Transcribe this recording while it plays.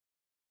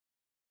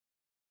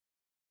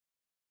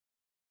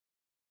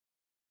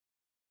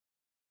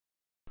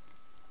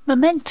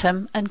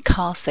Momentum and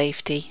car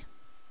safety.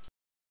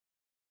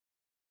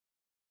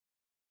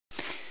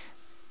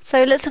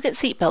 So let's look at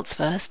seatbelts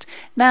first.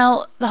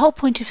 Now, the whole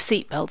point of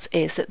seatbelts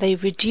is that they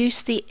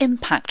reduce the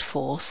impact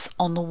force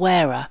on the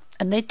wearer,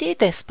 and they do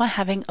this by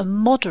having a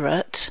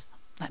moderate,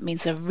 that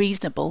means a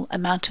reasonable,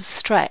 amount of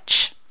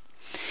stretch.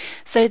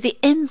 So the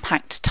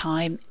impact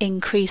time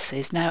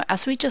increases. Now,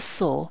 as we just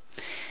saw,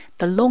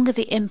 the longer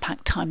the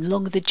impact time, the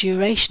longer the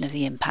duration of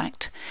the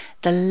impact,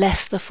 the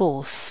less the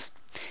force.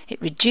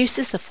 It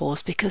reduces the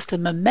force because the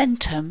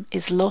momentum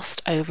is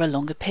lost over a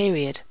longer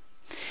period.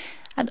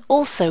 And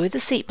also with the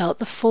seatbelt,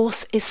 the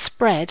force is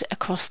spread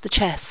across the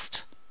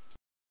chest.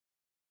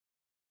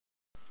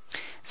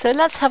 So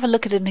let's have a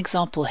look at an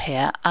example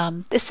here.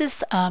 This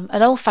is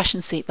an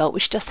old-fashioned seatbelt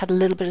which just had a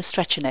little bit of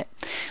stretch in it.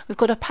 We've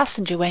got a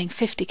passenger weighing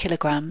 50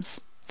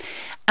 kilograms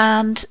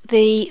and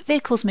the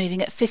vehicle's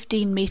moving at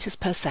 15 meters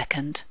per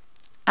second,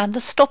 and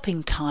the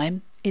stopping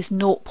time is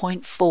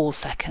 0.4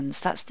 seconds.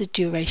 That's the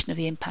duration of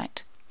the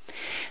impact.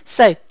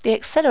 So the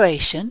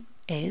acceleration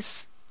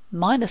is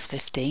minus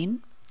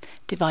 15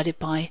 divided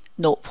by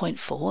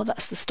 0.4,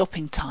 that's the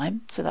stopping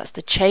time, so that's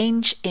the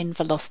change in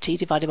velocity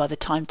divided by the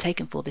time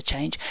taken for the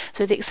change.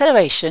 So the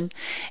acceleration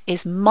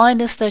is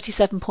minus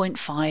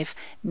 37.5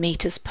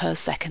 meters per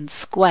second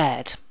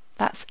squared.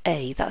 That's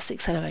that's the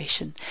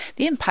acceleration.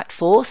 The impact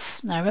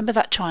force, now remember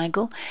that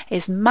triangle,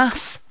 is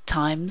mass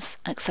times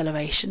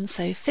acceleration,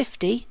 so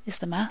 50 is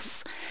the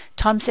mass,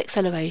 times the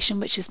acceleration,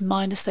 which is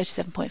minus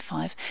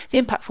 37.5. The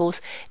impact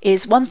force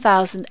is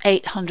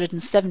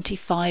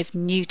 1,875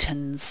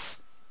 newtons.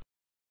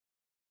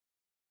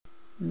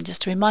 And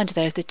just a reminder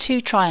there of the two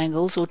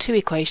triangles, or two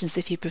equations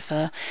if you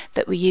prefer,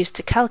 that we use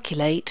to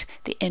calculate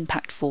the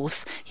impact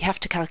force. You have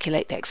to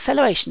calculate the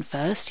acceleration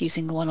first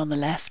using the one on the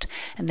left,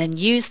 and then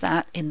use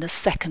that in the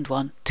second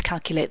one to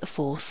calculate the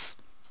force.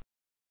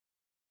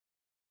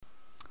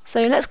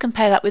 So let's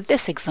compare that with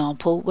this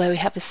example where we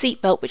have a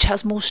seatbelt which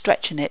has more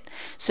stretch in it.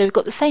 So we've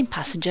got the same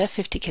passenger,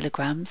 50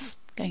 kilograms,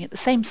 going at the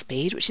same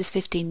speed, which is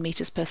 15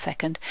 meters per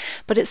second,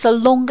 but it's a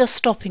longer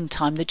stopping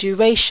time. The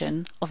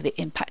duration of the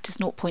impact is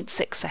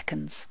 0.6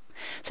 seconds.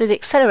 So the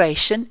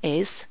acceleration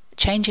is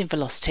change in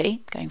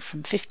velocity, going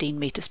from 15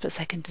 meters per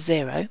second to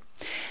 0,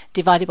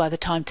 divided by the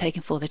time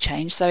taken for the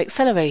change. So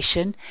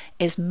acceleration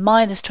is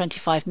minus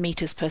 25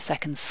 meters per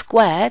second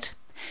squared.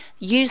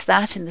 Use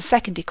that in the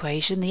second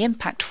equation. The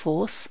impact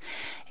force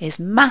is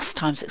mass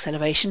times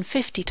acceleration,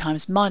 50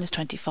 times minus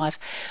 25,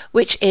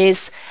 which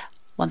is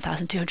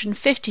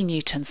 1,250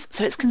 newtons,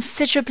 so it's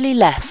considerably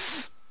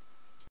less.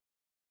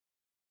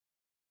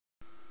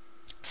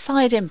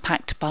 Side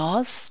impact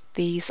bars,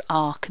 these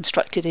are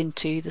constructed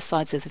into the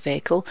sides of the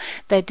vehicle.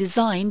 They're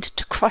designed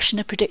to crush in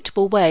a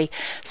predictable way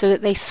so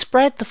that they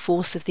spread the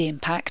force of the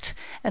impact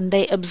and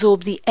they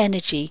absorb the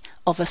energy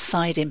of a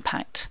side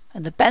impact.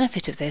 And the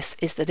benefit of this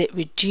is that it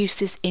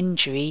reduces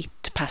injury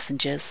to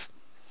passengers.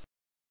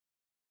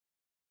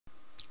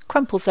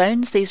 Crumple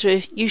zones, these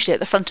are usually at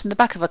the front and the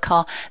back of a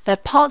car. They're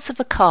parts of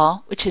a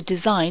car which are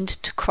designed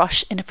to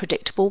crush in a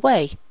predictable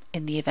way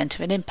in the event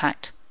of an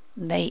impact.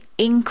 And they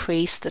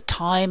increase the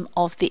time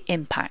of the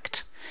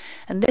impact,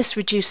 and this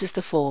reduces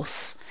the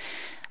force.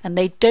 And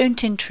they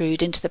don't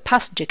intrude into the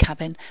passenger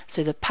cabin,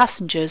 so the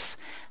passengers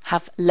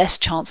have less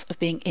chance of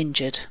being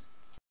injured.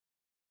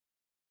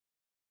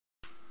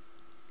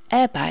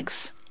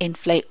 Airbags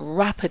inflate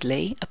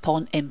rapidly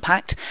upon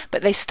impact,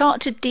 but they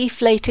start to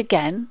deflate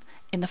again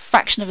in the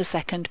fraction of a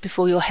second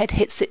before your head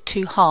hits it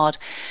too hard.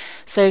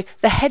 So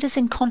the head is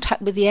in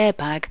contact with the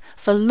airbag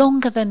for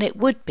longer than it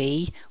would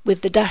be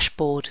with the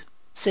dashboard.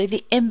 So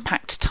the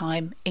impact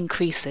time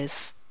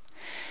increases.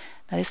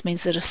 Now this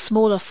means that a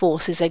smaller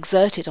force is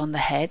exerted on the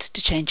head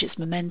to change its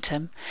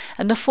momentum,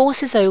 and the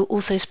force is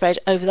also spread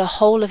over the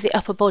whole of the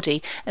upper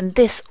body, and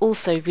this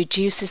also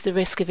reduces the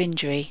risk of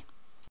injury.